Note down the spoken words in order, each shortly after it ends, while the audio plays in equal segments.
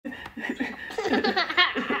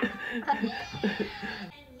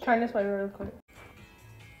turn this way real quick.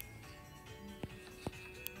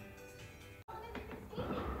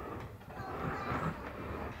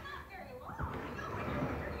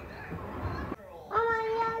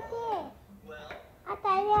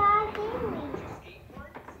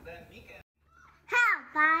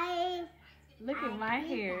 Look at my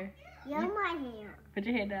hair. You're my hair. Put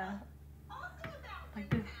your head down. Like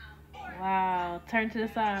this. Wow. Turn to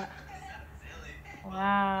the side.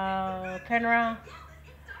 Wow. Turn around.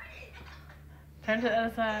 Turn to the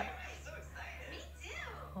other side.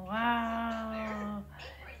 Wow.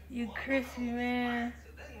 You crispy, man.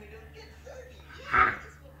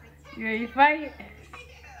 You ready to fight?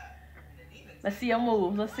 Let's see your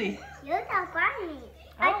moves. Let's see. You're not fighting.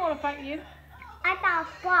 I don't want to fight you. I got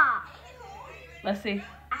ball. Let's see.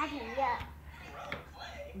 I can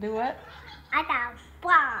get. Do what? I got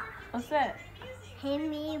ball. What's that? Hit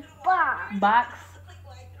me ball. Box?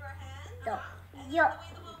 So, yo.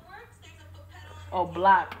 Oh,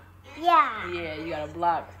 block. Yeah. Yeah, you got a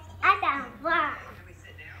block. I got ball.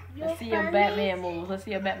 Let's see your Batman moves. Let's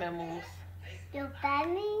see your Batman moves. You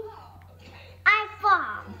Batman? I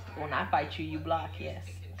fall. When I fight you, you block, yes.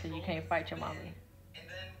 Because you can't fight your mommy.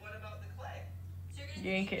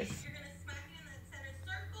 You ain't kiss.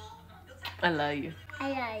 I love you. I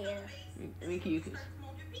love you. Let me kiss you.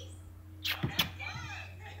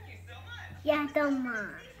 Yeah, don't mind.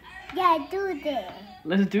 Yeah, do this.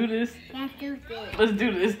 Let's do this. Yeah, do this. Let's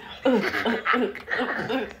do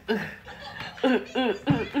this.